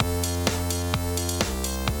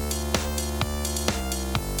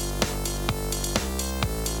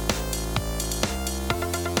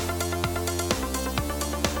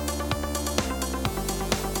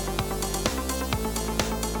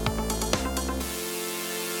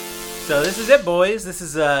So this is it, boys. This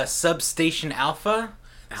is Substation Alpha.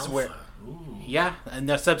 This is where, yeah, and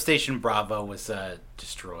the Substation Bravo was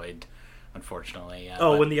destroyed, unfortunately.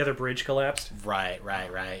 When the other bridge collapsed? Right,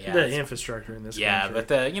 yeah. The infrastructure in this country.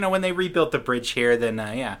 But when they rebuilt the bridge here, then,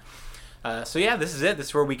 so this is it. This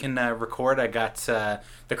is where we can record. I got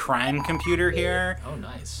the crime computer here. Oh,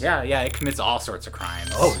 nice. Yeah, it commits all sorts of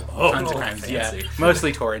crimes. Tons of crimes. Fancy. Yeah,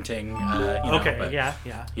 mostly torrenting.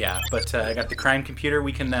 Yeah, but I got the crime computer.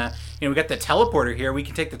 We can, we got the teleporter here. We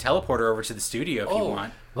can take the teleporter over to the studio if you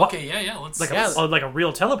want. Okay, yeah. Let's like a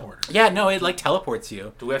real teleporter. Yeah, no, it teleports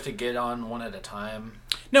you. Do we have to get on one at a time?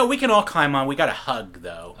 No, we can all climb on. We got a hug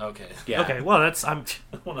though. Okay. Yeah. Okay. Well,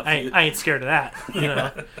 I ain't scared of that. You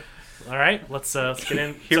know. All right, let's get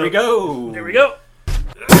in. Here we go. Here we go.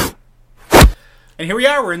 And here we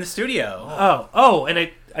are. We're in the studio. Oh, and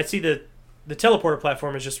I see the teleporter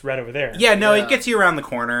platform is just right over there. Yeah, no, it gets you around the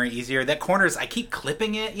corner easier. That corner's, I keep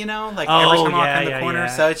clipping it, every time I walk on the corner,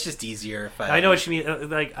 so it's just easier. If I know what you mean.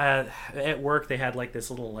 At work, they had this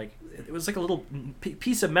little it was like a little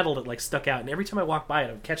piece of metal that stuck out, and every time I walk by it,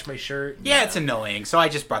 it would catch my shirt. Yeah, it's annoying. So I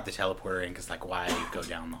just brought the teleporter in because why go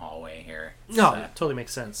down the hallway here? That totally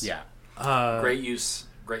makes sense. Yeah. Great use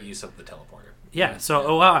of the teleporter. Yeah.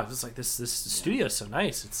 So wow, it's this studio is so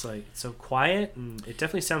nice. It's it's so quiet, and it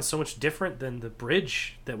definitely sounds so much different than the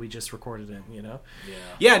bridge that we just recorded in. Yeah.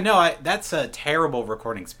 Yeah. No, that's a terrible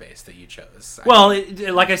recording space that you chose.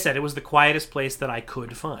 Like I said, it was the quietest place that I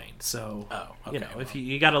could find. So if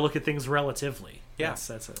you got to look at things relatively. Yeah.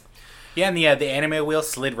 That's it. Yeah, and the anime wheel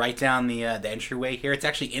slid right down the entryway here. It's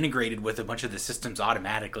actually integrated with a bunch of the systems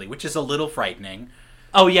automatically, which is a little frightening.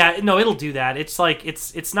 Oh yeah, no, it'll do that. It's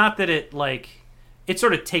it's not that it it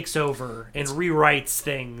sort of takes over and rewrites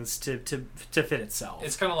things to fit itself.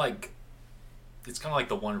 It's kind of like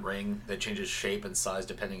the One Ring that changes shape and size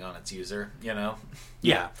depending on its user.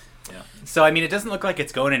 Yeah. So it doesn't look like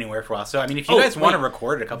it's going anywhere for a while. So if you guys want to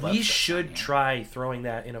record a couple, we should try throwing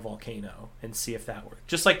that in a volcano and see if that works.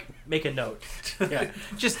 Just make a note. Yeah,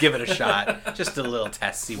 just give it a shot. Just a little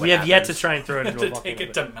test. See what we have happens. yet to try and throw it into a volcano. Take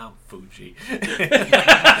it to Mount Fuji.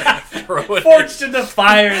 Forged into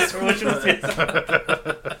fires for which was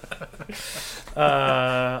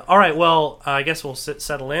all right. Well, I guess we'll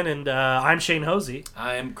settle in. And I'm Shane Hosey.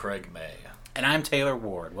 I'm Craig May. And I'm Taylor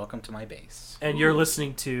Ward. Welcome to my base. And you're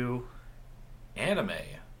listening to Anime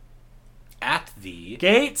at the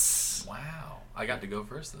Gates. Wow, I got to go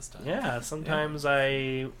first this time. Yeah, sometimes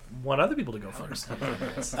I want other people to go first.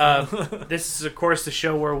 This is, of course, the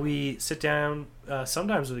show where we sit down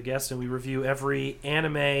sometimes with a guest and we review every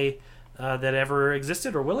anime that ever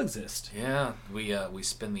existed or will exist. Yeah, we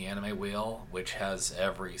spin the anime wheel, which has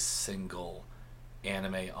every single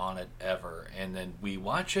anime on it ever, and then we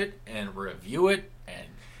watch it and review it, and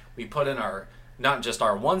we put in not just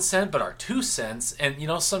our 1 cent, but our 2 cents, and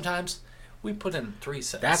sometimes we put in 3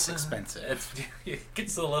 cents. That's expensive. It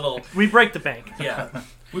gets a little. We break the bank. Yeah,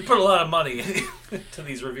 we put a lot of money to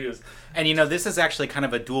these reviews. And this is actually kind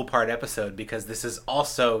of a dual part episode because this is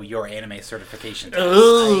also your anime certification test.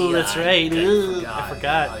 Oh, that's right. I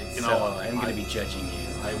forgot. I'm going to be judging you.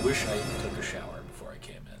 I wish I took a shower before I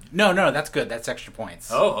came in. No, that's good. That's extra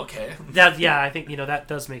points. Oh, okay. I think that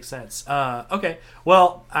does make sense. Okay,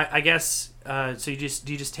 well, I guess. So do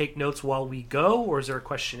you just take notes while we go, or is there a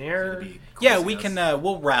questionnaire? Yeah, we can.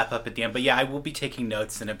 We'll wrap up at the end, but I will be taking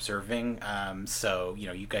notes and observing. So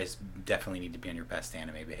you guys definitely need to be on your best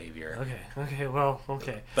anime behavior. Okay. Well,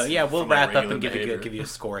 okay. But we'll wrap up and give you a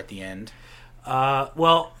score at the end.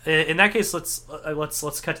 Well, in that case, let's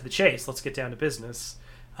cut to the chase. Let's get down to business.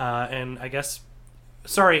 And I guess,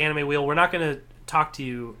 sorry, Anime Wheel, we're not going to talk to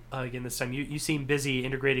you again this time. You seem busy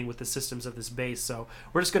integrating with the systems of this base, so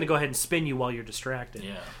we're just going to go ahead and spin you while you're distracted.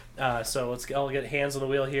 Yeah. So let's all get hands on the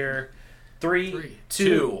wheel here. 3,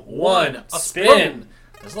 2, 1, spin!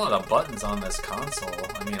 There's a lot of buttons on this console.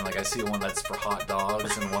 I see one that's for hot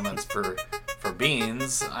dogs and one that's for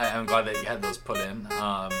beans. I'm glad that you had those put in.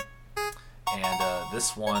 And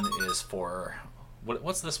this one is for...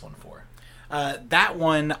 What's this one for? That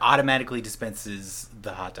one automatically dispenses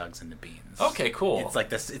the hot dogs and the beans. Okay, cool. It's like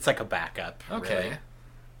this. It's like a backup. Okay.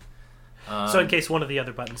 Really. So in case one of the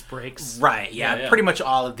other buttons breaks. Right. Yeah. Pretty much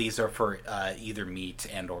all of these are for either meat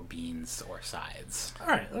and/or beans or sides. All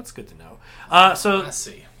right, that's good to know. So let's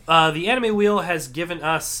see. The Anime Wheel has given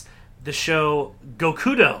us the show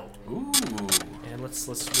Gokudo. Ooh. And let's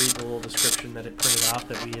read the little description that it printed off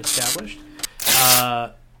that we established.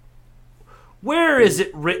 Where is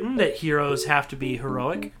it written that heroes have to be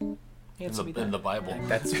heroic? Answer me that. In the Bible.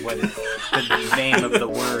 That's what the name of the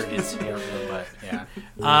word is here. But yeah.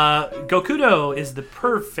 Gokudo is the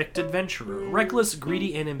perfect adventurer, reckless,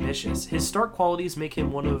 greedy, and ambitious. His stark qualities make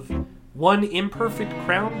him one imperfect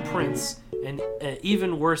crown prince and an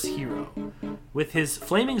even worse hero. With his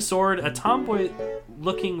flaming sword, a tomboy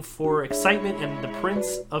looking for excitement and the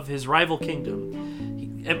prince of his rival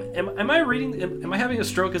kingdom. Am I reading? Am I having a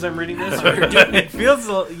stroke as I'm reading this? It feels.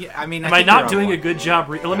 I mean, Am I not doing a good job?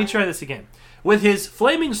 Let me try this again. With his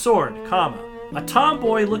flaming sword, comma, a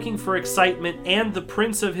tomboy looking for excitement and the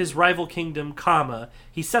prince of his rival kingdom, comma,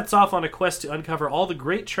 he sets off on a quest to uncover all the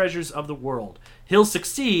great treasures of the world. He'll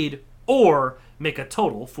succeed or make a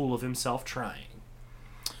total fool of himself trying.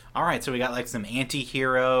 All right, so we got like some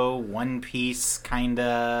anti-hero, One Piece kind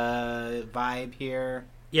of vibe here.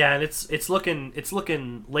 Yeah, and it's looking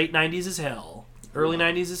late 90s as hell. Early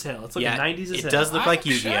 90s as hell. It's looking 90s as hell. It does look like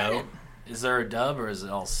Yu-Gi-Oh! Is there a dub or is it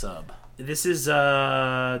all sub? This is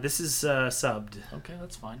subbed. Okay,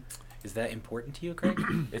 that's fine. Is that important to you, Craig?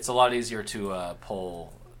 It's a lot easier to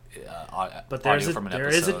pull But audio from an there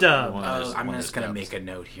episode. is a dub. I'm just going to make a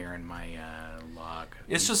note here in my log.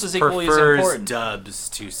 It's just as equally as Prefers important. dubs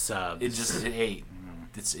to subs.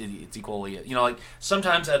 It's equally, like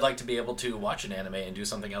sometimes I'd like to be able to watch an anime and do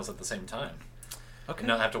something else at the same time. Okay. And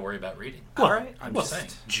not have to worry about reading. All right. I'm just saying.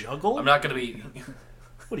 Juggle? I'm not going to be.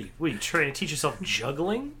 What are you trying to teach yourself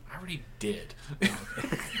juggling? I already did.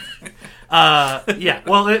 Yeah.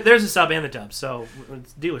 Well, there's a sub and the dub, so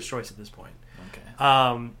it's dealer's choice at this point.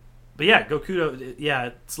 Okay. But yeah, Gokudo. Yeah,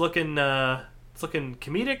 it's looking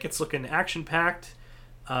comedic. It's looking action packed.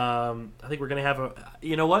 I think we're gonna have a.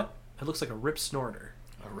 You know what? It looks like a rip snorter.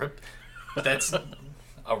 A rip. That's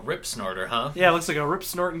a rip snorter, huh? Yeah, it looks like a rip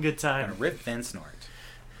snorting good time. Gonna rip then snort.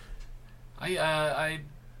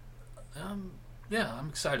 Yeah, I'm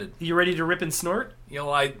excited. You ready to rip and snort?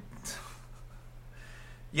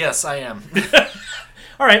 Yes, I am.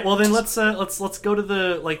 All right. Well, then let's go to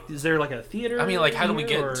the Is there like a theater? I mean, how do we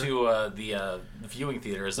get or... to the viewing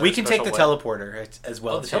theater? Is there We a can take the special way? teleporter as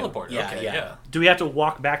well. Oh, the too. teleporter. Yeah, Okay, yeah. yeah. Do we have to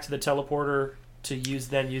walk back to the teleporter to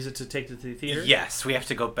use it to take to the theater? Yes, we have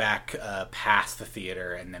to go back past the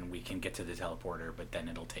theater, and then we can get to the teleporter. But then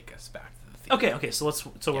it'll take us back to the theater. Okay.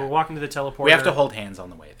 So we're walking to the teleporter. We have to hold hands on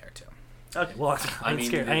the way there too. Okay. Well, I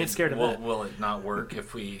ain't scared of that. Will it not work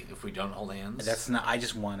if we don't hold hands? That's not. I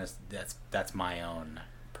just want to. That's my own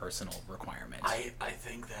personal requirement. I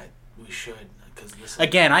think that we should, because this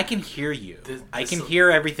Again, I can hear you. I can hear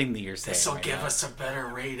everything that you're saying. This will right give now. us a better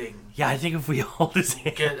rating. Yeah, I think if we hold his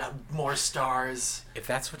hand. Get more stars. If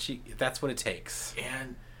that's what it takes.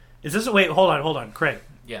 And Is this wait? Hold on, Craig.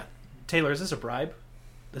 yeah, Taylor, is this a bribe?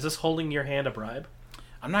 Is this holding your hand a bribe?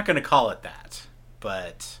 I'm not going to call it that,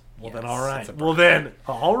 but Well, yes, then, all right. it's a Well, bribe. then,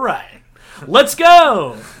 all right. Let's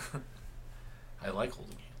go! I like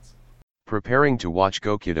holding hands. Preparing to watch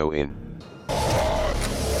Gokudo in.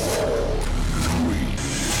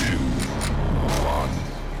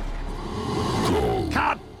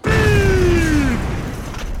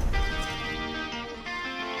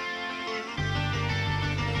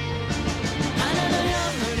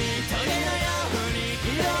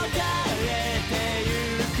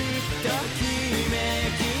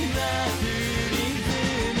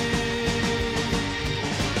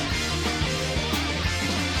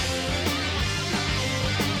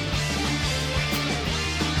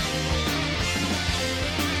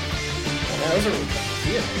 Those are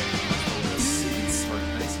theater. Seats are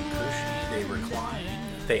nice and cushy. They recline.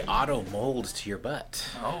 They auto mold to your butt.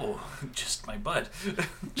 Oh, just my butt.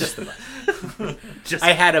 Just the butt.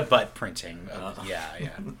 I had a butt printing. Yeah.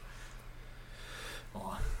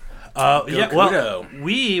 Yeah, well, Gokudo.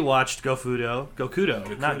 we watched Gokudo,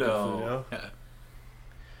 not Gokudo.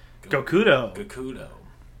 Gofudo. Gokudo. Gokudo.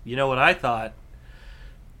 You know what I thought?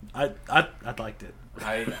 I liked it.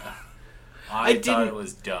 I I thought didn't- it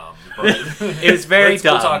was dumb, but It was very We'll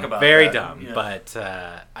dumb. talk about very that. dumb, Yeah. but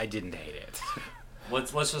I didn't hate it.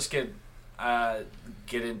 let's just get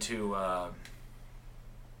into.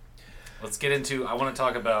 Let's get into. I want to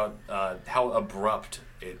talk about how abrupt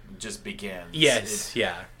it just begins. Yes,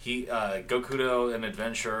 yeah. He Gokudo, an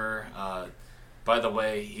adventurer. By the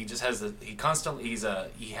way, he just has the. He constantly.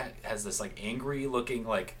 Has this like angry looking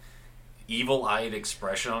like evil-eyed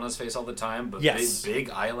expression on his face all the time, but Yes. big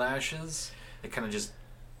eyelashes that kind of just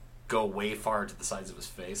go way far to the sides of his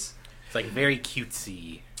face. It's like very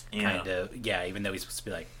cutesy Yeah. kind of. Yeah, even though he's supposed to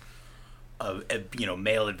be like a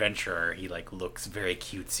male adventurer, he like looks very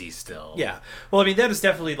cutesy still. Yeah. Well, I mean, that is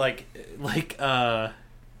definitely like do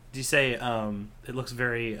you say it looks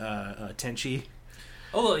very tenchy?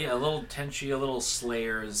 Oh yeah, a little Tenchi, a little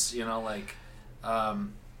Slayers,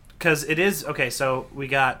 because it is okay. So we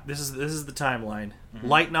got this is the timeline.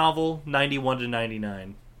 Light novel 91 to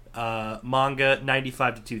 99, manga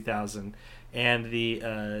 95 to 2000, and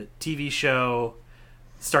the TV show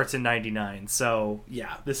starts in 99. So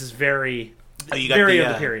yeah, this is very very of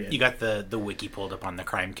the period. You got the wiki pulled up on the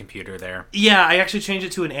crime computer there. Yeah, I actually changed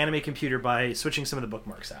it to an anime computer by switching some of the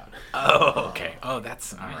bookmarks out. Oh, okay. Oh,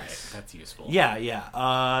 that's all right. That's useful.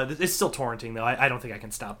 Yeah. It's still torrenting though. I don't think I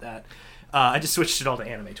can stop that. I just switched it all to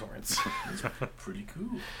anime torrents. It's pretty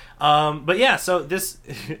cool. But yeah, so this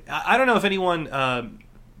I don't know if anyone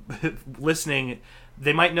listening,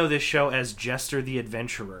 they might know this show as Jester the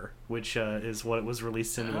Adventurer, which is what it was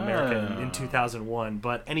released into America in 2001.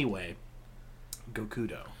 But anyway,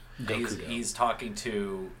 Gokudo. He's talking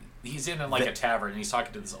to. He's in like a tavern, and he's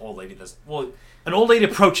talking to this old lady. An old lady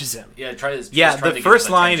approaches him. Yeah, the first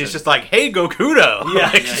line is just like, "Hey, Gokudo."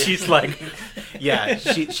 Yeah, she's like, yeah,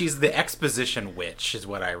 she's the exposition witch, is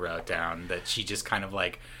what I wrote down. That she just kind of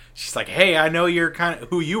like, she's like, "Hey, I know you're kind of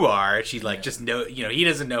who you are." She like just know, he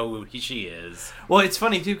doesn't know who she is. Well, it's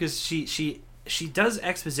funny too because she does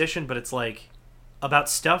exposition, but it's like about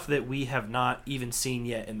stuff that we have not even seen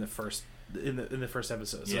yet in the first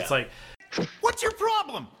episode. So it's like, what's your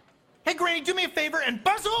problem? Hey, Granny, do me a favor and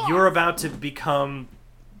buzz off! You're about to become...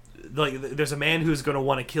 like, there's a man who's going to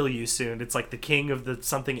want to kill you soon. It's like the king of the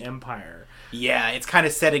something empire. Yeah, it's kind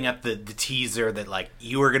of setting up the teaser that, like,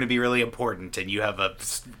 you are going to be really important and you have a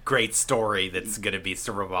great story that's going to be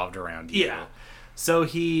revolved around you. Yeah. So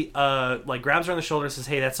he, grabs her on the shoulder and says,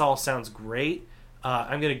 hey, that all sounds great.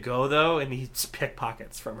 I'm going to go, though, and he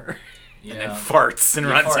pickpockets from her. Yeah. And then farts and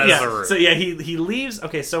runs out of the room. So yeah, he leaves.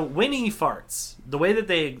 Okay, so when he farts, the way that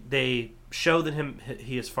they show that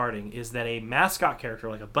he is farting is that a mascot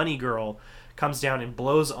character, like a bunny girl, comes down and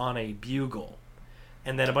blows on a bugle,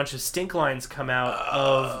 and then a bunch of stink lines come out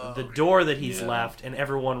of the door that he's left, and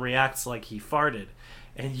everyone reacts like he farted.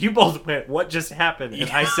 And you both went, "What just happened?"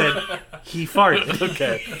 And I said, "He farted."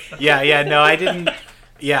 Okay. Yeah. No, I didn't.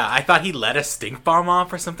 Yeah, I thought he let a stink bomb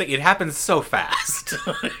off or something. It happens so fast.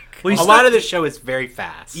 A lot of the show is very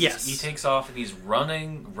fast. Yes. He takes off and he's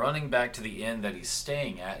running back to the inn that he's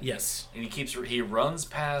staying at. Yes. And he runs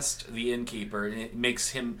past the innkeeper and it makes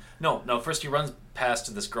him first he runs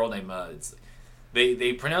past this girl named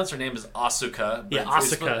they pronounce her name as Asuka. Yeah,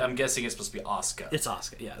 Asuka. I'm guessing it's supposed to be Asuka. It's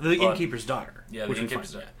Asuka, yeah. The innkeeper's daughter. Yeah, the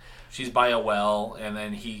innkeeper's daughter. She's by a well and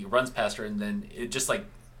then he runs past her and then it just like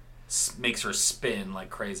makes her spin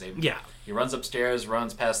like crazy. Yeah. He runs upstairs,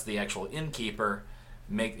 runs past the actual innkeeper,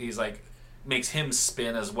 makes him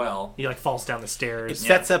spin as well. He like falls down the stairs. It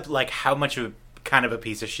sets up like how much of kind of a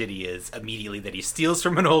piece of shit he is immediately, that he steals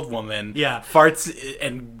from an old woman, farts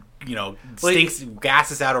and stinks,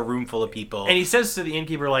 gasses out a room full of people. And he says to the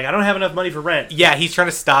innkeeper, like, I don't have enough money for rent. Yeah, he's trying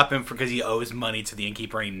to stop him because he owes money to the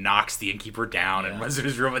innkeeper, and he knocks the innkeeper down and runs to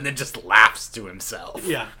his room and then just laughs to himself.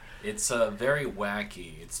 Yeah. It's very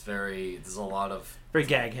wacky. There's a lot of... very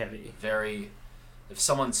gag heavy. If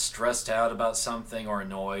someone's stressed out about something or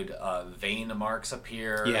annoyed, vein marks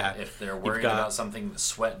appear. Yeah. If they're worried about something, the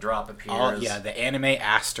sweat drop appears. The anime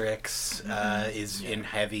asterisk is in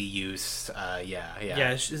heavy use.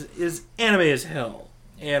 Yeah, anime is hell.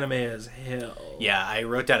 Anime is hell. Yeah, I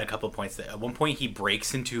wrote down a couple of points. At one point, he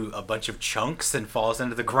breaks into a bunch of chunks and falls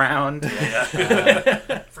into the ground.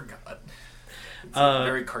 I forgot. It's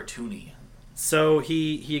very cartoony. So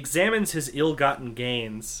he examines his ill-gotten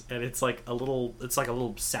gains, and it's like a little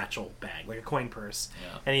satchel bag, like a coin purse.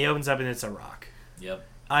 Yeah. And he opens up, and it's a rock. Yep.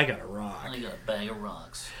 I got a rock. I got a bag of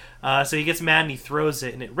rocks. So he gets mad and he throws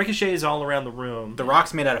it, and it ricochets all around the room. The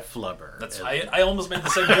rock's made out of flubber. I almost made the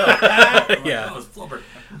same joke. Yeah, it was flubber.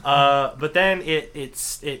 But then it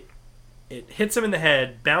hits him in the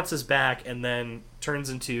head, bounces back, and then turns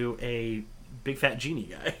into a big fat genie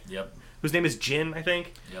guy. Yep. Whose name is Jin, I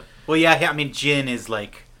think. Yep. Well, yeah. I mean, Jin is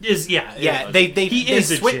like he is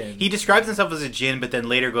a Jin. He describes himself as a Jin, but then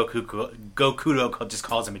later Gokudo just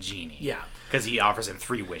calls him a genie. Yeah. Because he offers him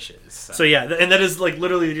 3 wishes. So yeah, and that is like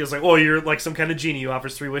literally just like, oh, you're like some kind of genie who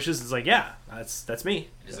offers 3 wishes. It's like, yeah, that's me.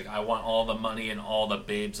 He's like, I want all the money and all the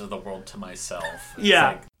babes of the world to myself. Yeah.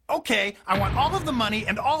 Like, okay, I want all of the money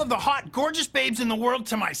and all of the hot, gorgeous babes in the world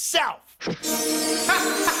to myself.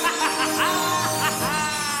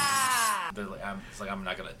 I'm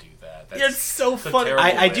not gonna do that. It's so funny.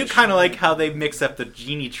 I do kind of like how they mix up the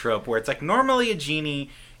genie trope, where it's like normally a genie,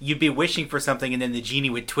 you'd be wishing for something and then the genie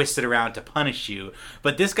would twist it around to punish you.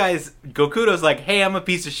 But this Gokudo's like, hey, I'm a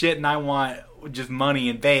piece of shit and I want just money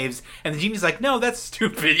and babes. And the genie's like, no, that's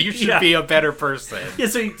stupid. You should Yeah. be a better person. Yeah,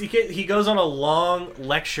 so he goes on a long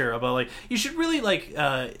lecture about, like, you should really, like,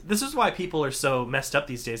 this is why people are so messed up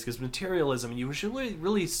these days, because materialism, and you should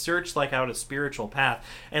really search, like, out a spiritual path.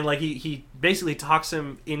 And, like, he basically talks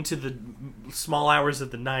him into the small hours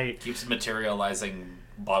of the night. Keeps materializing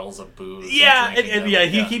bottles of booze. Yeah, drinking and them.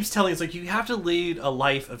 he keeps telling us, like, you have to lead a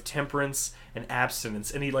life of temperance and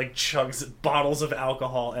abstinence, and he, like, chugs bottles of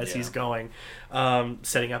alcohol as he's going,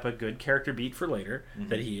 setting up a good character beat for later,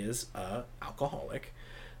 that he is alcoholic.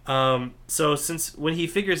 So since when he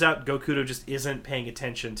figures out Gokudo just isn't paying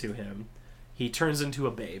attention to him, he turns into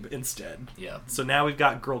a babe instead. Yeah. So now we've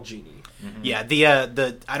got Girl Genie. Yeah, the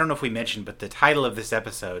I don't know if we mentioned, but the title of this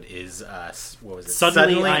episode is what was it?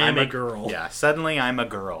 Suddenly I Am a Girl. Yeah, Suddenly I'm a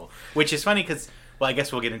Girl, which is funny because, well, I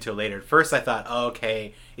guess we'll get into it later. At first, I thought, oh,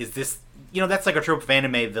 okay, is this, that's like a trope of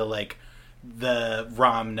anime, the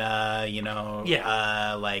Ramna, the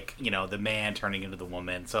man turning into the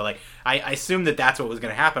woman. So like, I assumed that's what was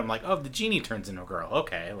going to happen. I'm like, oh, the genie turns into a girl.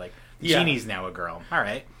 Okay, like the genie's now a girl. All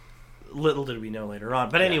right. Little did we know later on.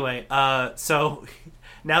 But anyway, so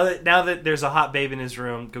now that there's a hot babe in his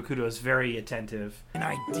room, Gokudo is very attentive. An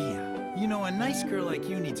idea. A nice girl like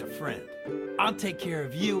you needs a friend. I'll take care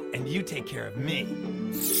of you, and you take care of me.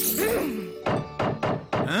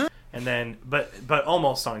 And then, but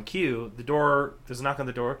almost on cue, there's a knock on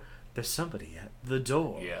the door. There's somebody at the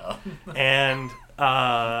door. Yeah. And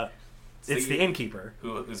it's the innkeeper.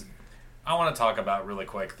 Who's... I want to talk about really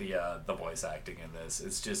quick the voice acting in this.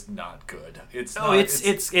 It's just not good. It's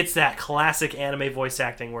that classic anime voice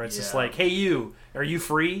acting where it's just like, hey, you, are you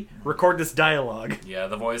free? Record this dialogue. Yeah,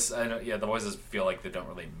 the voice. I know. Yeah, the voices feel like they don't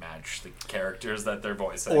really match the characters that they're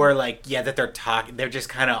voicing. Or like, that they're talking. They're just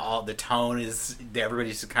kind of all. The tone is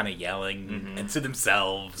everybody's just kind of yelling into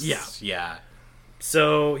themselves. Yeah, yeah.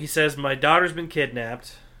 So he says, "My daughter's been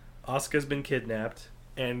kidnapped. Asuka's been kidnapped,"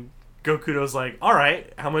 and Gokudo's like, all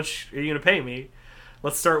right, how much are you going to pay me?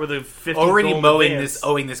 Let's start with a 50 already gold owing advance.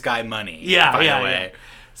 this guy money. Yeah, by yeah, the way. yeah.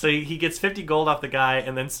 So he gets 50 gold off the guy,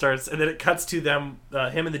 and then it cuts to them,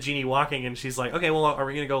 him and the genie walking, and she's like, okay, well, are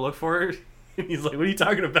we going to go look for her? And he's like, what are you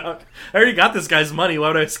talking about? I already got this guy's money. Why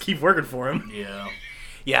would I just keep working for him? Yeah.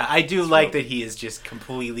 Yeah, I do like that he is just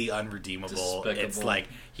completely unredeemable. Despicable. It's like,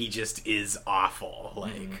 he just is awful.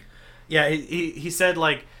 Like, Yeah, he said,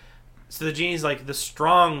 like, so the genie's like, the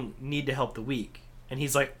strong need to help the weak. And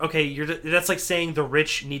he's like, okay, that's like saying the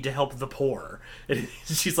rich need to help the poor. And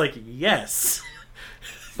she's like, yes.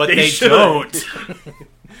 but they should. don't.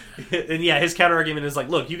 And yeah, his counter-argument is like,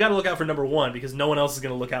 look, you got to look out for number one because no one else is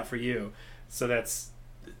going to look out for you. So this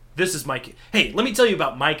is my... Hey, let me tell you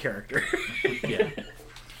about my character. Yeah.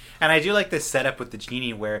 And I do like this setup with the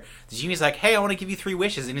genie where the genie's like, hey, I want to give you 3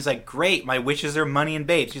 wishes. And he's like, great, my wishes are money and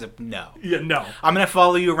babes. She's like, no. Yeah, no. I'm going to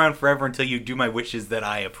follow you around forever until you do my wishes that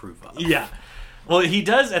I approve of. Yeah. Well, he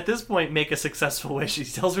does, at this point, make a successful wish. He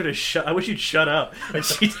tells her to shut... I wish you'd shut up. And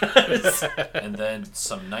she does. And then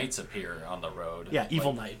some knights appear on the road. Yeah,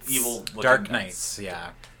 evil knights. Evil Dark Knights,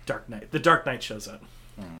 yeah. Dark Knight. The Dark Knight shows up.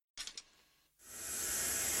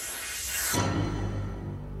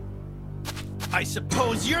 I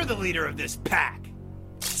suppose you're the leader of this pack.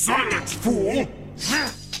 Silence, fool!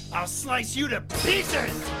 I'll slice you to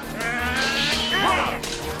pieces!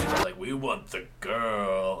 Like, we want the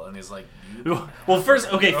girl. And he's like... Well, first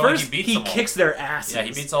he he kicks their asses. Yeah,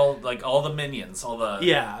 he beats all the minions, all the...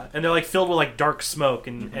 Yeah, and they're like filled with like dark smoke,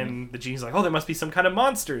 and the genie's like, oh, there must be some kind of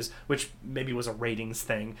monsters, which maybe was a ratings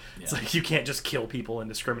thing. Yeah. It's like, you can't just kill people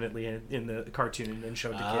indiscriminately in the cartoon and then show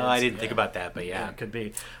it to kids. I didn't think about that, but yeah. It could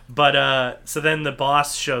be. But, so then the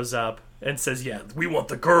boss shows up and says, yeah, we want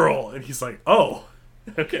the girl. And he's like, oh,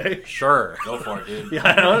 okay. Sure. Go for it, dude. Yeah,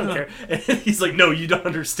 I don't care. And he's like, no, you don't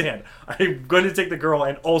understand. I'm going to take the girl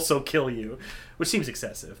and also kill you. Which seems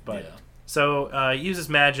excessive, but... Yeah. So, he uses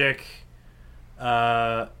magic,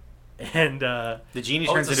 and... the genie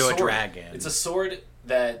turns into a dragon. It's a sword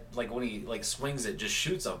that, like, when he, like, swings it, just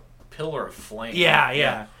shoots a pillar of flame.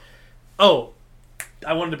 Yeah. Oh,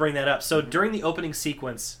 I wanted to bring that up. So, during the opening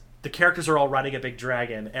sequence... The characters are all riding a big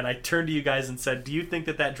dragon, and I turned to you guys and said, do you think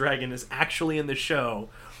that dragon is actually in the show,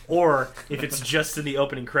 or if it's just in the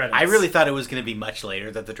opening credits? I really thought it was going to be much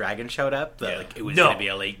later that the dragon showed up, that like it was going to be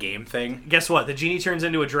a late game thing. Guess what? The genie turns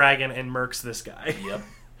into a dragon and murks this guy. Yep.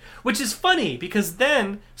 Which is funny, because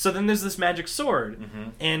then there's this magic sword,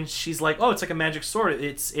 and she's like, oh, it's like a magic sword.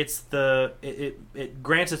 It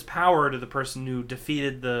grants its power to the person who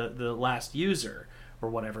defeated the last user. Or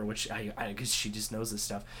whatever, which I guess she just knows this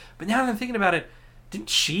stuff. But now that I'm thinking about it, didn't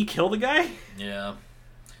she kill the guy? Yeah.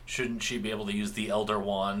 Shouldn't she be able to use the Elder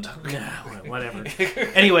Wand? Whatever.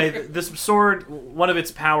 Anyway, this sword, one of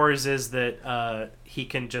its powers is that he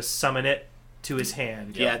can just summon it to his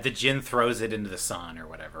hand. Yeah, the Jinn throws it into the sun or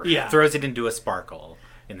whatever. Yeah. Throws it into a sparkle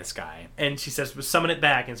in the sky. And she says, summon it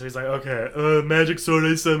back. And so he's like, okay, magic sword,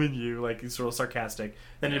 I summon you. Like, he's sort of sarcastic.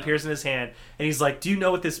 Then it appears in his hand. And he's like, do you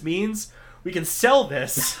know what this means? We can sell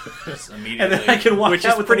this. Immediately. And then I can walk Which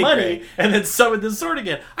out is with the pretty money great. and then summon the sword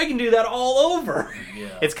again. I can do that all over. Yeah.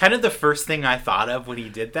 It's kind of the first thing I thought of when he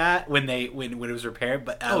did that, when it was repaired.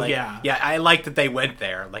 But yeah, I like that they went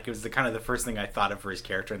there. Like, it was the first thing I thought of for his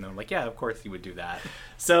character, and then I'm like, yeah, of course he would do that.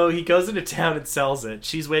 So he goes into town and sells it.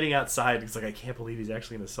 She's waiting outside. He's like, I can't believe he's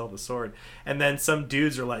actually going to sell the sword. And then some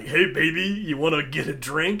dudes are like, hey, baby, you want to get a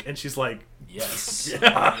drink? And she's like, Yes.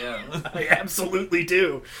 yeah. I absolutely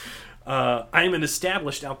do. I'm an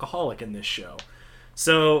established alcoholic in this show.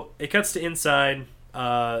 So it cuts to inside.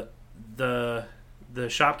 The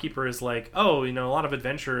shopkeeper is like, oh, a lot of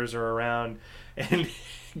adventurers are around. And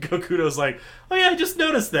Gokudo's like, oh yeah, I just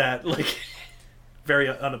noticed that. Like, very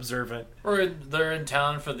unobservant. They're in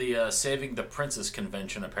town for the Saving the Princess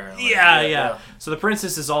convention, apparently. Yeah. So the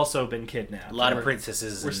princess has also been kidnapped. A lot of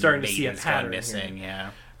princesses. We're and starting to see a maidens gone pattern missing.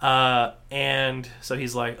 here. Yeah. And so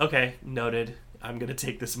he's like, okay, noted. I'm going to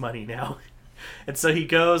take this money now. And so he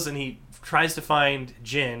goes and he tries to find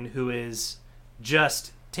Jin, who is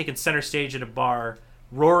just taking center stage at a bar,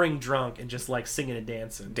 roaring drunk and just like singing and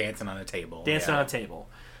dancing. Dancing on a table. Dancing on a table.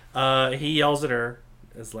 He yells at her.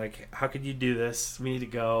 Is like, how could you do this? We need to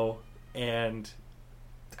go. And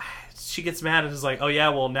she gets mad and is like, oh yeah,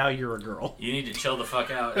 well now you're a girl. You need to chill the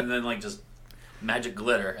fuck out, and then like just magic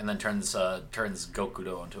glitter, and then turns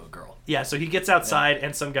Gokudo into a girl. Yeah, so he gets outside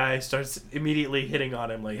and some guy starts immediately hitting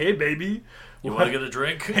on him like, hey baby, You want to get a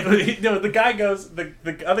drink? No, the guy goes. The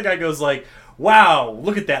other guy goes like, "Wow,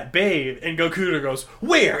 look at that babe," and Gokudo goes,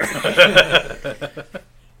 "Where?"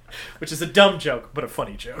 Which is a dumb joke, but a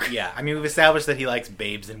funny joke. Yeah, I mean, we've established that he likes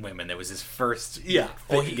babes and women. That was his first. Yeah.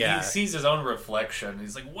 Well, he sees his own reflection.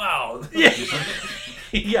 He's like, "Wow." Yeah.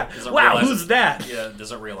 Yeah. Doesn't Wow, realize who's that? Yeah,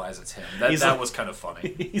 doesn't realize it's him. He's That like- was kind of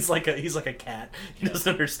funny. He's like a cat. He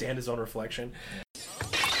doesn't understand his own reflection.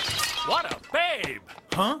 What a babe!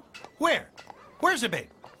 Huh? Where? Where's the babe?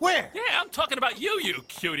 Where? Yeah, I'm talking about you, you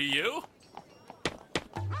cutie, you.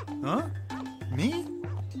 Huh? Me?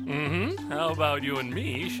 Mm-hmm. How about you and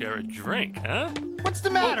me share a drink, huh? What's the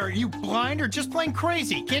matter? Are you blind or just plain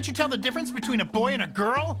crazy? Can't you tell the difference between a boy and a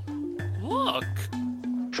girl? Look.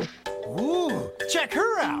 Ooh, check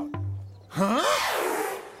her out. Huh?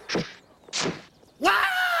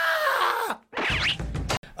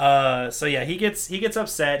 So yeah, he gets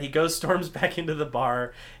upset. He storms back into the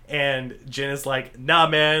bar, and Jin is like, "Nah,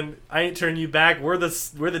 man, I ain't turning you back. We're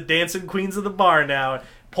the dancing queens of the bar now."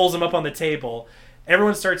 Pulls him up on the table.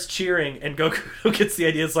 Everyone starts cheering, and Goku gets the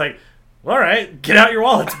idea. It's like, "All right, get out your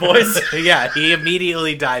wallets, boys." Yeah, he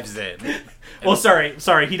immediately dives in. Well,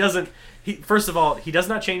 sorry, he doesn't. First of all, he does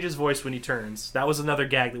not change his voice when he turns. That was another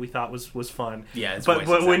gag that we thought was fun. Yeah, his but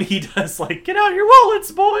voice is when he does like, "Get out your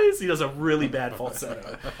wallets, boys," he does a really bad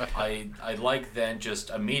falsetto. I like then just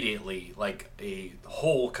immediately like a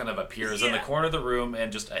hole kind of appears in the corner of the room,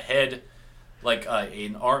 and just a head, like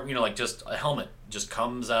an arm, like just a helmet just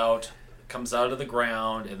comes out of the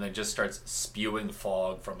ground, and then just starts spewing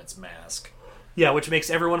fog from its mask. Yeah, which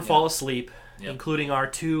makes everyone fall asleep, Yep. including our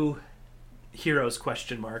two heroes ?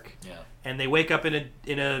 Yeah, And they wake up in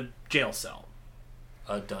a jail cell.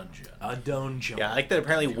 a dungeon. A dungeon. Yeah, I like that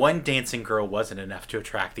apparently one dancing girl wasn't enough to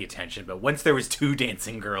attract the attention, but once there was two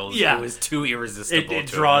dancing girls, Yeah. it was too irresistible It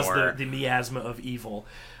to draws ignore. the miasma of evil.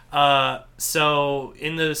 So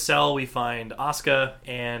in the cell we find Asuka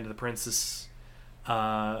and the princess.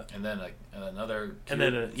 And then another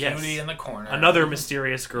yes. cutie in the corner. Another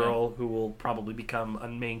mysterious girl who will probably become a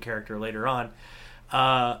main character later on.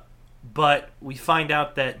 But we find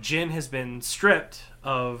out that Jin has been stripped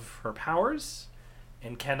of her powers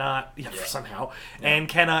and cannot and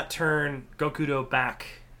cannot turn Gokudo back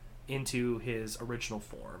into his original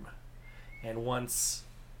form. And once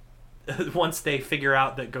they figure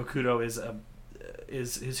out that Gokudo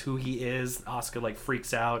is who he is, Asuka like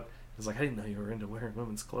freaks out. It's like, I didn't know you were into wearing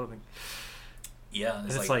women's clothing. Yeah,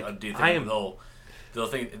 it's like like, do you I think am- they'll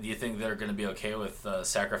think? Do you think they're going to be okay with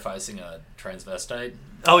sacrificing a transvestite?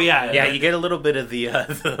 Oh yeah, Yeah, you get a little bit of the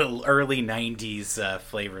early '90s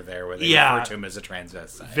flavor there, where they refer to him as a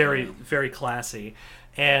transvestite. very very classy,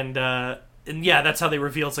 and yeah, that's how they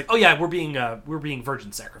reveal. It's like, oh yeah, we're being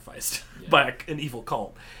virgin sacrificed by an evil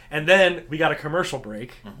cult, and then we got a commercial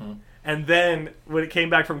break, and then when it came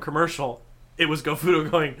back from commercial, it was Gofudo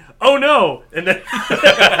going, "Oh no!" and then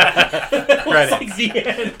it was like the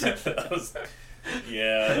end.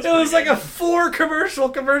 Yeah, It was like a 4 commercial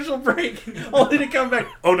break, only to come back.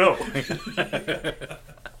 Oh no!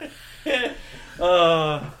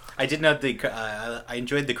 I did note I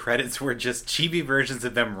enjoyed the credits were just chibi versions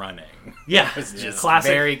of them running. Yeah, It was just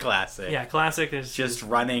classic. very classic. Yeah, classic is Just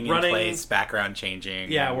running in place, background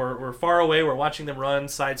changing. Yeah, we're far away. We're watching them run,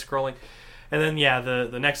 side scrolling, and then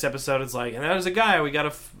the next episode is like, and that was a guy. We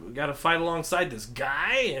gotta fight alongside this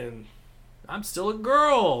guy, and I'm still a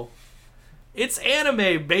girl. It's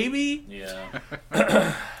anime, baby. Yeah.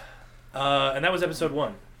 And that was episode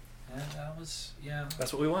 1. And that was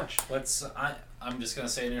That's what we watched. I'm just gonna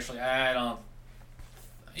say initially, I don't.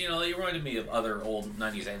 You know, you reminded me of other old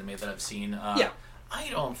 '90s anime that I've seen. Yeah. I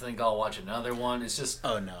don't think I'll watch another one. It's just.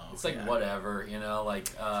 Oh no. It's like whatever, you know, like.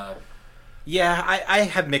 Yeah, I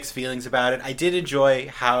have mixed feelings about it. I did enjoy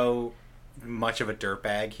how much of a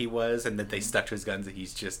dirtbag he was, and that they stuck to his guns that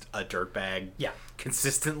he's just a dirtbag. Yeah.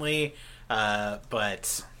 Consistently,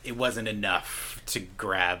 but it wasn't enough to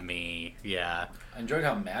grab me. Yeah. I enjoyed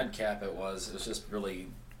how madcap it was. It was just really.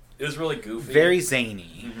 It was really goofy. Very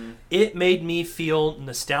zany. Mm-hmm. It made me feel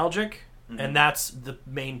nostalgic, and that's the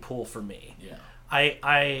main pull for me. Yeah.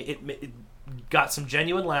 It got some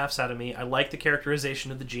genuine laughs out of me. I like the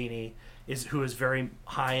characterization of the genie, who is very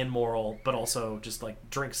high and moral, but also just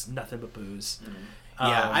like drinks nothing but booze.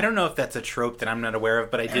 Yeah, I don't know if that's a trope that I'm not aware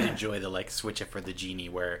of, but I did enjoy the like switch it for the genie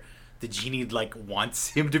where the genie like wants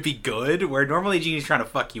him to be good, where normally genie's trying to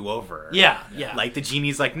fuck you over. Yeah. Like the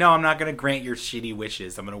genie's like, no, I'm not going to grant your shitty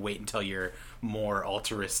wishes. I'm going to wait until you're more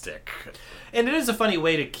altruistic. And it is a funny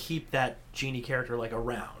way to keep that genie character like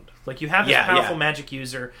around. Like you have this powerful magic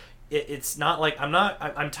user. It's not like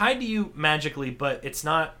I'm tied to you magically, but it's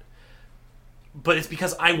not. But it's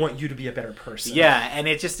because I want you to be a better person. Yeah, and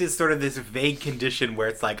it just is sort of this vague condition where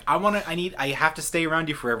it's like, I have to stay around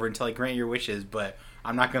you forever until I grant your wishes, but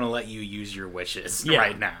I'm not going to let you use your wishes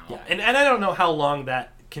right now. Yeah. And I don't know how long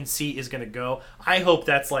that conceit is going to go. I hope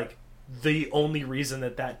that's like the only reason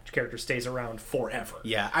that character stays around forever.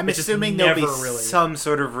 Yeah, I'm It's just assuming there'll be never really- some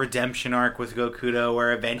sort of redemption arc with Gokudo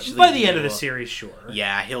where eventually... By the end of the series, sure.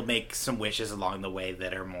 Yeah, he'll make some wishes along the way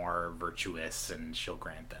that are more virtuous, and she'll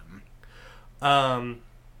grant them.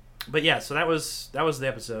 But yeah, so that was the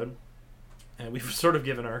episode, and we've sort of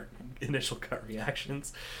given our initial cut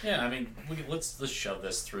reactions. Yeah, I mean, let's shove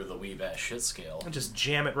this through the weeb ass shit scale. And just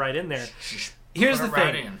jam it right in there. Here's the Put it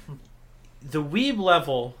right thing: in. the weeb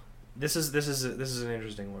level. This is an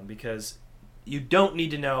interesting one because you don't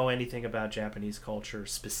need to know anything about Japanese culture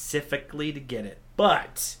specifically to get it,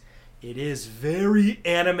 but it is very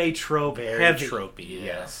anime trope Very heavy. tropey,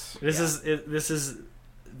 yes. This is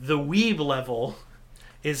the weeb level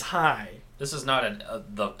is high. This is not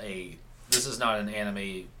this is not an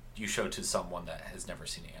anime you show to someone that has never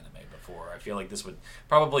seen anime before. I feel like this would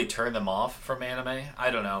probably turn them off from anime.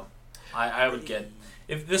 I don't know. I would get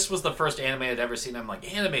if this was the first anime I'd ever seen. I'm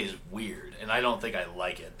like, anime is weird, and I don't think I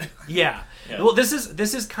like it. Yeah. Yeah. Well, this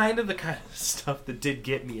is kind of the kind of stuff that did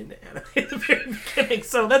get me into anime at the very beginning.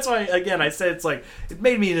 So that's why, again, I said it's like it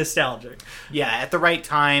made me nostalgic. Yeah, at the right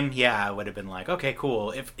time, yeah, I would have been like, okay,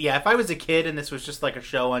 cool. If I was a kid and this was just like a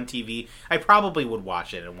show on TV, I probably would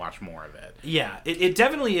watch it and watch more of it. Yeah, it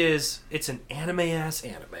definitely is. It's an anime-ass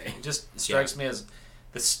anime. It just strikes me as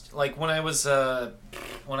this, like when I was a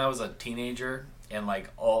teenager and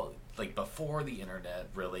before the internet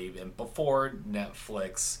really and before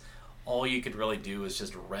Netflix, all you could really do is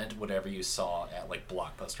just rent whatever you saw at like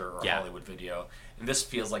Blockbuster or Hollywood Video, and this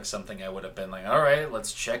feels like something I would have been like, all right,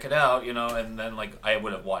 let's check it out, you know, and then like I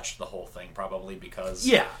would have watched the whole thing probably because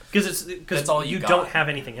because all you don't got. have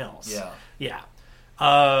anything else. Yeah.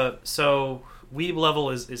 So weeb level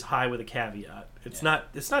is high with a caveat. It's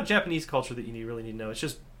not Japanese culture that you really need to know. It's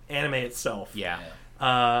just anime itself. Yeah.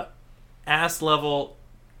 Ass level.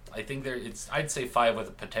 I think I'd say 5 with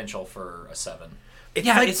a potential for a 7.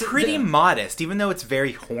 It's pretty modest, even though it's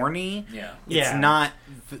very horny. Yeah. It's not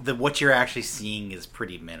what you're actually seeing is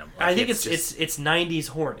pretty minimal. Like, I think it's 90s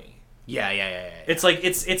horny. Yeah. It's like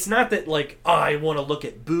it's not that like I want to look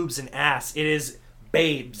at boobs and ass. It is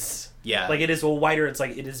babes. Yeah. Like it is wider. It's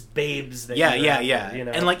like it is babes. That Yeah. you're after, you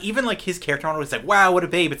know? And like even like his character model was like, wow, what a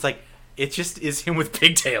babe. It's like it just is him with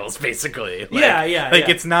pigtails, basically. Like, Yeah.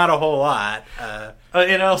 it's not a whole lot.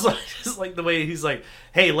 And also, just like the way he's like,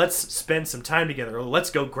 "Hey, let's spend some time together. Or let's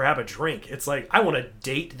go grab a drink." It's like, I want to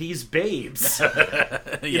date these babes.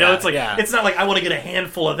 You know, it's like it's not like I want to get a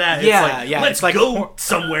handful of that. Yeah, it's like, let's like go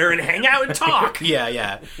somewhere and hang out and talk.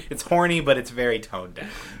 Yeah. It's horny, but it's very toned down.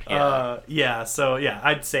 So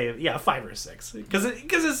I'd say 5 or 6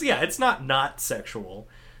 because it's not sexual.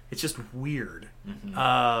 It's just weird.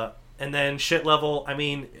 And then shit level. I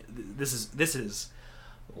mean, this is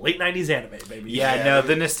late 90s anime, baby. No,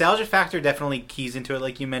 the nostalgia factor definitely keys into it,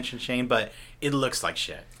 like you mentioned, Shane. But it looks like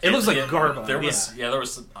shit. It looks like garbage. There was.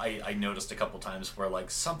 I noticed a couple times where like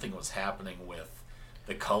something was happening with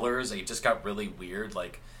the colors. It just got really weird.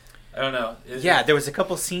 Like, I don't know. There was a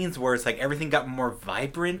couple scenes where it's like everything got more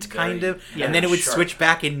vibrant, kind of, and then it would sharp. switch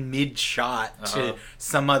back in mid-shot to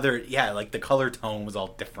some other. Like the color tone was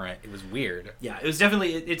all different. It was weird. Yeah, it was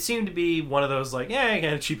definitely. It seemed to be one of those like, I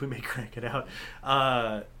gotta cheaply make crank it out.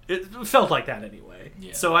 It felt like that anyway.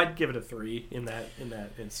 Yeah. So I'd give it a 3 in that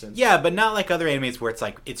instance. Yeah, but not like other animes where it's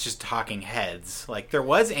like it's just talking heads. Like there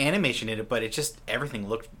was animation in it, but it just everything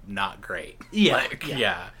looked not great.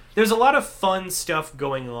 Yeah. There's a lot of fun stuff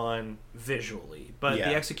going on visually, but Yeah.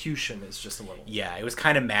 the execution is just a little. Yeah, it was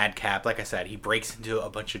kind of madcap. Like I said, he breaks into a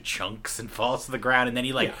bunch of chunks and falls to the ground, and then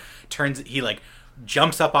he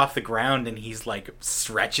jumps up off the ground and he's like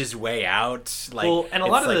stretches his way out. Like, and a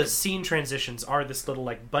lot of the scene transitions are this little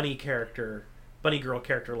like bunny girl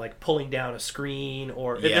character like pulling down a screen,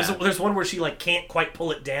 or there's one where she like can't quite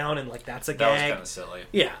pull it down, and like that's a That was gag. kind of silly.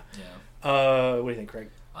 Yeah. What do you think, Craig?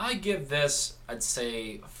 I give this, I'd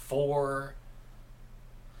say, 4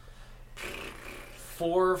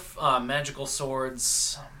 magical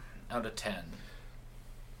swords out of 10.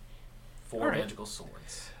 4 All right. magical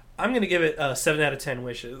swords. I'm gonna give it 7 out of 10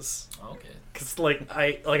 wishes. Okay. Because like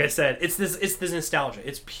I said, it's this nostalgia.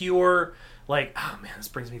 It's pure like, oh man, this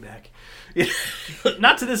brings me back.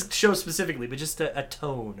 Not to this show specifically, but just a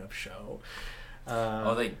tone of show.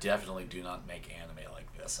 They definitely do not make anime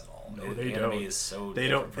like this at all. No, they anime don't. is so They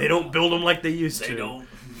different don't. They don't build them like they used to. They don't.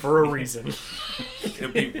 For a reason.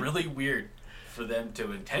 It'd be really weird for them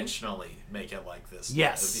to intentionally make it like this.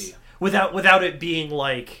 Yes. Without it being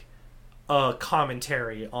like a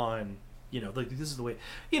commentary on, like this is the way,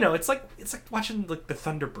 it's like watching like the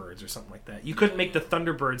Thunderbirds or something like that. You couldn't make the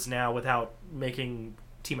Thunderbirds now without making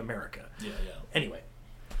Team America. Yeah. Anyway.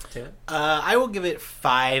 Taylor? I will give it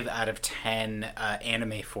 5 out of 10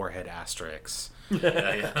 anime forehead asterisks.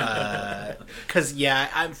 Because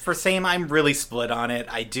for same, I'm really split on it.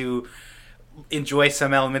 I do enjoy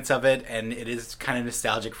some elements of it, and it is kind of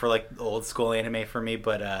nostalgic for like old school anime for me.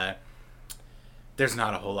 But there's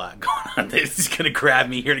not a whole lot going on that's gonna grab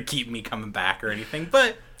me here to keep me coming back or anything.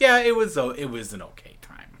 But yeah, it was an okay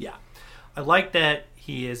time. Yeah, I like that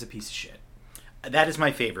he is a piece of shit. That is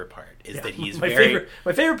my favorite part. That he's my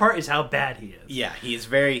favorite part is how bad he is. Yeah, he's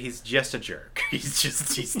just a jerk. He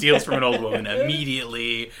steals from an old woman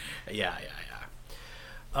immediately. Yeah.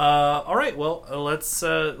 All right, well, let's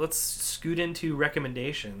scoot into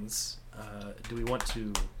recommendations. Do we want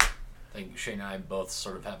to? I think Shane and I both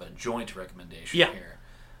sort of have a joint recommendation here.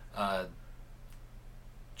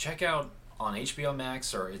 Check out on HBO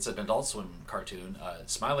Max, or it's an Adult Swim cartoon,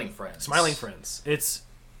 Smiling Friends. Smiling Friends. It's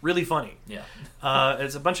really funny. Yeah.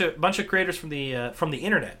 It's a bunch of creators from the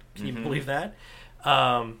internet. Can you believe that?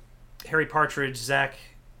 Harry Partridge, Zach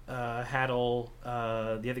Haddle,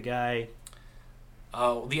 the other guy.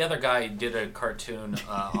 The other guy did a cartoon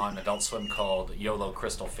on Adult Swim called YOLO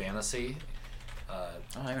Crystal Fantasy. I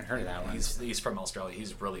haven't heard of that one. He's from Australia.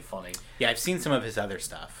 He's really funny. Yeah, I've seen some of his other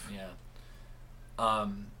stuff. Yeah.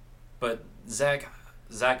 But Zach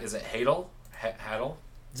is it Haddle?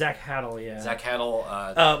 Zach Haddle, yeah. Zach Haddle.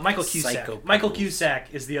 Michael Cusack. Psycho Michael Pools.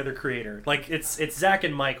 Cusack is the other creator. Like it's Zach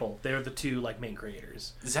and Michael. They're the two like main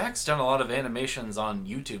creators. Zach's done a lot of animations on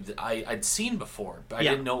YouTube that I'd seen before, but I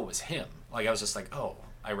didn't know it was him. Like I was just like, oh,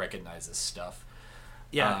 I recognize this stuff.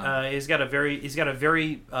 Yeah, he's got a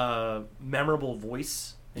very memorable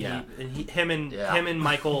voice. And him and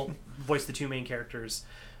Michael voice the two main characters.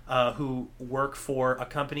 Who work for a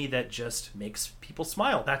company that just makes people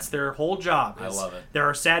smile. That's their whole job. I love it. There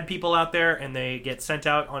are sad people out there, and they get sent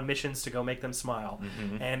out on missions to go make them smile.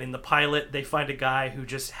 Mm-hmm. And in the pilot, they find a guy who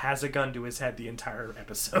just has a gun to his head the entire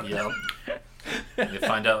episode. Yep. They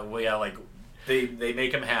find out, they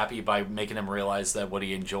make him happy by making him realize that what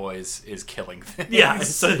he enjoys is killing things. Yeah,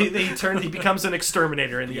 so he becomes an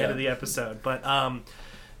exterminator in the end of the episode. But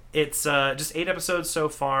it's just 8 episodes so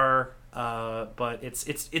far. But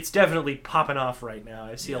it's definitely popping off right now.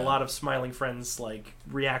 I see a lot of Smiling Friends like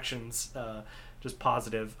reactions just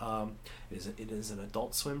positive. It is an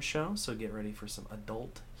Adult Swim show, so get ready for some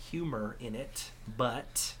adult humor in it.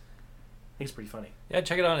 But I think it's pretty funny. Yeah,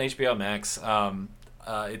 check it out on HBO Max.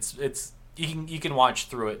 It's you can watch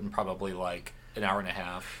through it in probably like an hour and a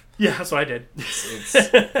half. Yeah, that's what I did. It's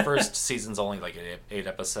first season's only like 8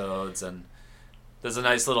 episodes, and there's a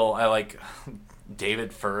nice little. I like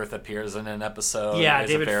David Firth appears in an episode. Yeah,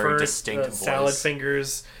 It's David a very Firth, distinct voice. Salad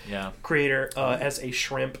Fingers creator, as a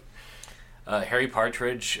shrimp. Harry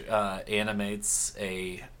Partridge animates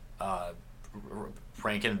a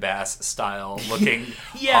Rankin Bass style looking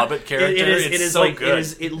Hobbit character. It is so like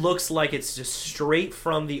good. it looks like it's just straight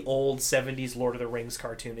from the old 70s Lord of the Rings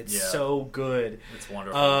cartoon. It's so good. It's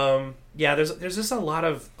wonderful. There's just a lot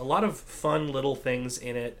of fun little things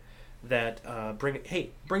in it that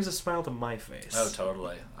brings a smile to my face. Oh,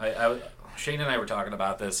 totally. Shane and I were talking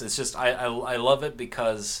about this. It's just I love it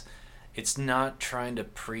because it's not trying to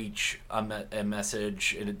preach a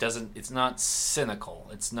message, and it's not cynical.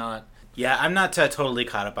 It's not. Yeah, I'm not totally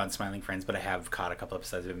caught up on Smiling Friends, but I have caught a couple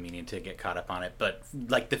episodes of meaning to get caught up on it. But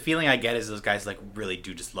like the feeling I get is those guys like really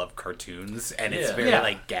do just love cartoons, and it's very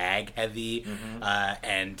like gag heavy,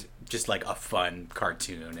 and just like a fun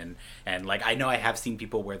cartoon. And like I know I have seen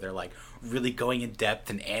people where they're like really going in depth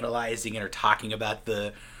and analyzing it or talking about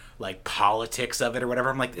the like politics of it or whatever.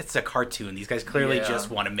 I'm like, it's a cartoon. These guys clearly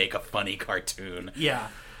just want to make a funny cartoon. Yeah,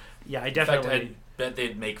 I In definitely. fact, I bet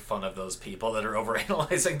they'd make fun of those people that are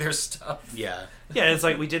overanalyzing their stuff. Yeah. Yeah, it's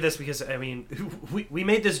like we did this because, I mean, we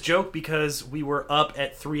made this joke because we were up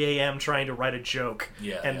at 3 a.m. trying to write a joke,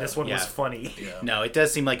 and this one was funny. Yeah. No, it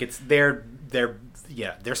does seem like it's they're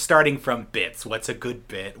starting from bits. What's a good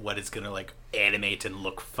bit? What is gonna like animate and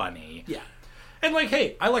look funny? Yeah, and like,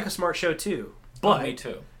 hey, I like a smart show too, but Me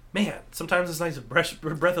too. man, sometimes it's nice to breath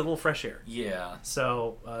of a little fresh air. Yeah.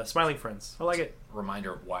 So, Smiling Friends, I like it.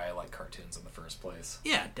 Reminder of why I like cartoons in the first place.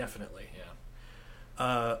 Yeah, definitely.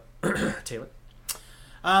 Yeah. Taylor.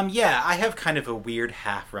 I have kind of a weird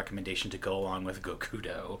half recommendation to go along with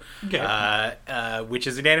Gokudo, which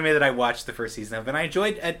is an anime that I watched the first season of, and I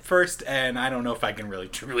enjoyed at first, and I don't know if I can really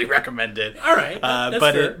truly recommend it. All right, that's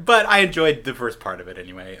fair. But I enjoyed the first part of it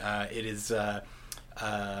anyway. It is,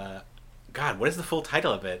 God, what is the full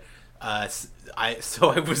title of it? I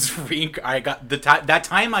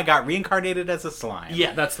got reincarnated as a slime.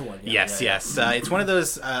 Yeah, that's the one. Yeah. Yes. It's one of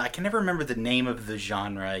those. I can never remember the name of the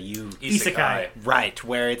genre. Isekai. Right,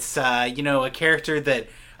 where it's a character that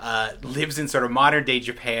lives in sort of modern day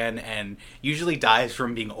Japan and usually dies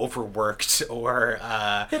from being overworked or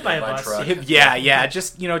Hit by a bus. truck.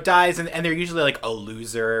 just dies, and they're usually like a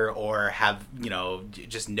loser or have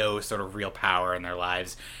just no sort of real power in their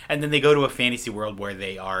lives, and then they go to a fantasy world where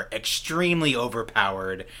they are extremely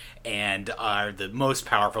overpowered and are the most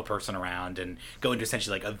powerful person around, and go into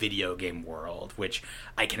essentially like a video game world, which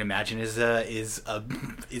I can imagine is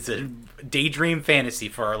a daydream fantasy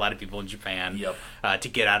for a lot of people in Japan. Yep. To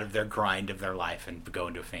get out of their grind of their life and go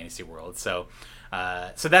into a fantasy world. So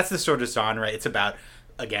that's the sort of genre. It's about,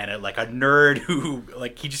 again, like a nerd who,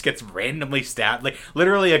 like, he just gets randomly stabbed. Like,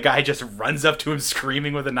 literally a guy just runs up to him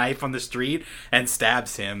screaming with a knife on the street and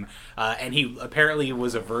stabs him. And he apparently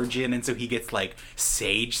was a virgin, and so he gets, like,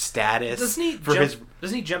 sage status.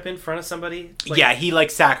 Doesn't he jump in front of somebody? He, like,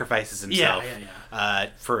 sacrifices himself. Yeah.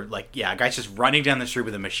 A guy's just running down the street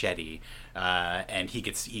with a machete. And he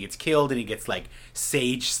gets killed, and he gets like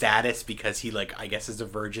sage status because he, like, I guess is a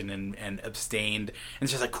virgin and abstained, and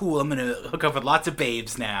it's just like, cool, I'm gonna hook up with lots of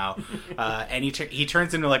babes now. And he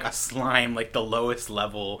turns into like a slime, like the lowest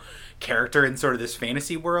level character in sort of this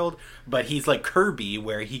fantasy world, but he's like Kirby,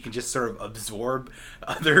 where he can just sort of absorb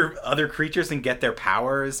other creatures and get their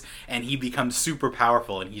powers, and he becomes super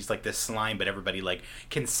powerful, and he's like this slime, but everybody like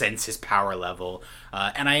can sense his power level.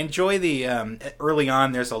 And I enjoy the early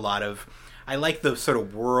on there's a lot of, I like the sort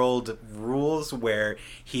of world rules where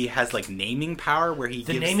he has like naming power, where he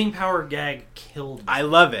gives... naming power gag killed me. I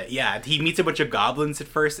love it. Yeah, he meets a bunch of goblins at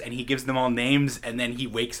first, and he gives them all names, and then he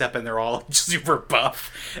wakes up and they're all super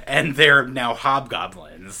buff, and they're now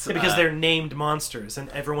hobgoblins. Yeah, because they're named monsters, and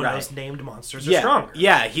everyone knows named monsters are yeah, stronger.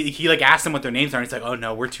 Yeah, he like asks them what their names are, and he's like, oh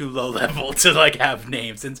no, we're too low level to like have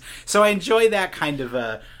names. And so I enjoy that kind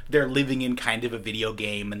of they're living in kind of a video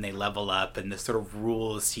game, and they level up, and the sort of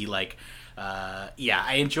rules he like...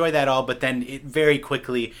 I enjoy that all, but then it very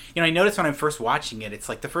quickly, I noticed when I'm first watching it, it's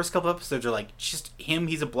like the first couple episodes are like just him,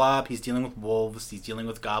 he's a blob, he's dealing with wolves, he's dealing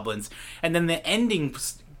with goblins, and then the ending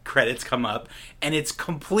credits come up, and it's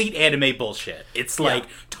complete anime bullshit. It's like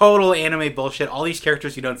total anime bullshit, all these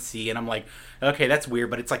characters you don't see, and I'm like, okay, that's weird,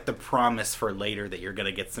 but it's like the promise for later that you're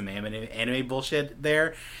gonna get some anime bullshit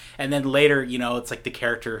there. And then later, it's like the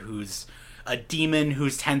character who's a demon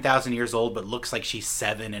who's 10,000 years old but looks like she's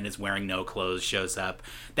 7 and is wearing no clothes shows up.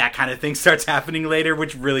 That kind of thing starts happening later,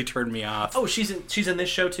 which really turned me off. Oh, she's in this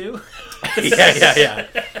show too. yeah.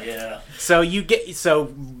 Yeah. So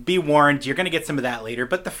be warned, you're gonna get some of that later.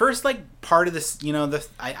 But the first part of this,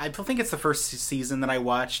 I think it's the first season that I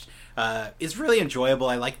watched, is really enjoyable.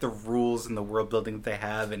 I like the rules and the world building that they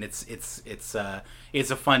have, and it's a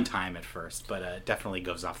fun time at first, but definitely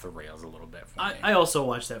goes off the rails a little bit for me. I also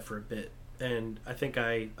watched that for a bit, and I think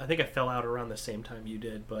I fell out around the same time you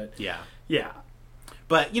did, but yeah.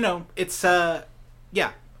 But it's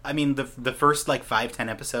I mean, the first 5-10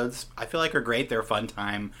 episodes I feel like are great. They're a fun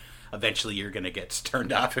time. Eventually you're gonna get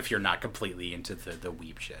turned off if you're not completely into the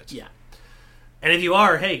weeb shit. Yeah. And if you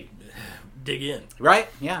are, hey, dig in. Right?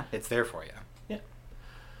 Yeah, it's there for you. Yeah.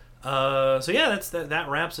 So yeah, that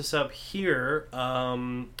wraps us up here.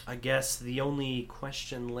 I guess the only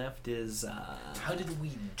question left is How did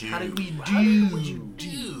we do? How did we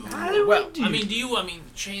do? I mean,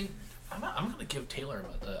 Shane, I'm going to give Taylor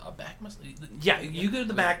a back massage. Yeah, you go to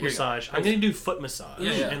the back massage. I'm going to do foot massage.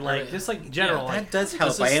 Yeah. And just general. That does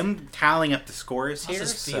help. I am tallying up the scores here.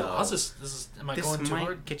 How's this feel? Am I going too might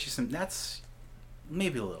hard? get you some. That's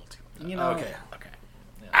maybe a little too. Okay.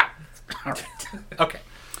 Yeah. All right. Okay.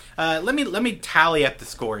 Let me tally up the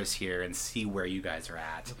scores here and see where you guys are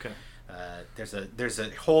at. Okay. There's a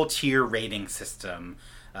whole tier rating system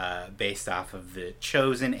based off of the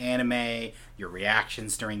chosen anime, your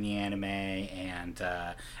reactions during the anime, and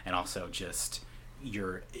also just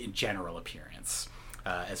your general appearance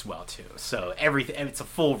as well too. So everything, it's a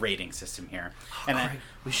full rating system here. And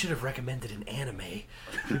we should have recommended an anime.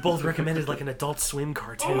 We both recommended an Adult Swim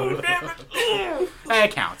cartoon.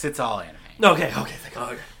 That counts. It's all anime. Okay.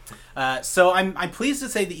 Thank God. So I'm pleased to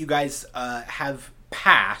say that you guys have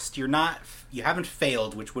passed. You haven't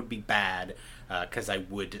failed, which would be bad because I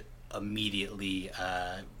would immediately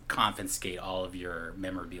confiscate all of your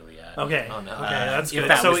memorabilia. Okay. Oh, no. Okay, that's If good.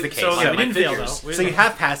 that was the case. So Yeah, we my didn't fail though. So you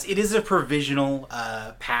have passed. It is a provisional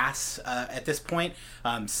pass at this point.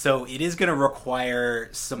 So it is going to require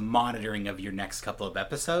some monitoring of your next couple of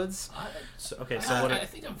episodes. I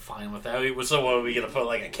think I'm fine with that. So what, are we going to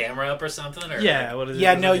put a camera up or something? Or Yeah. What is it?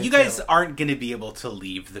 Yeah, no, you guys aren't going to be able to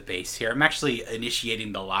leave the base here. I'm actually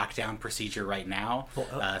initiating the lockdown procedure right now.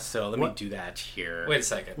 So let me do that here. Wait a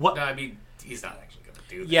second. What? No, I mean, he's not actually going to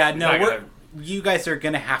do that. Yeah, He's no, not gonna- you guys are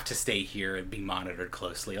going to have to stay here and be monitored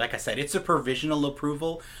closely. Like I said, it's a provisional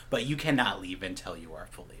approval, but you cannot leave until you are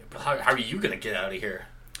fully approved. How are you going to get out of here?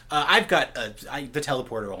 I've got the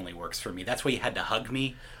teleporter only works for me. That's why you had to hug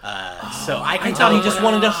me. So I can I tell thought he you. just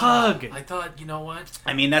wanted to hug. I thought, you know what?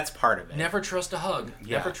 I mean, that's part of it. Never trust a hug.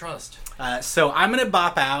 Yeah. Never trust. So I'm gonna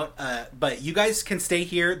bop out, but you guys can stay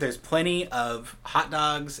here. There's plenty of hot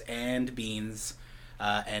dogs and beans,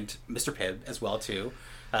 and Mr. Pibb as well too.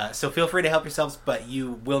 So feel free to help yourselves, but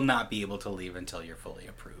you will not be able to leave until you're fully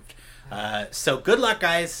approved. So good luck,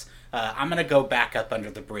 guys. I'm gonna go back up under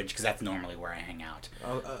the bridge because that's normally where I hang out.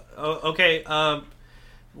 Okay.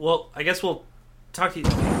 Well, I guess we'll talk to you.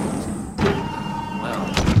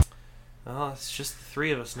 Well, Oh, it's just the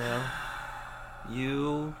three of us now.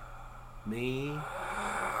 You, me,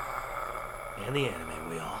 and the anime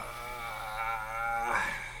wheel.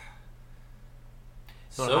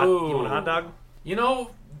 You want a hot dog? You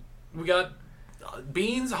know, we got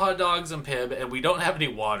beans, hot dogs, and Pibb, and we don't have any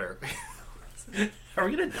water. Are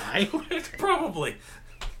we gonna die? Probably.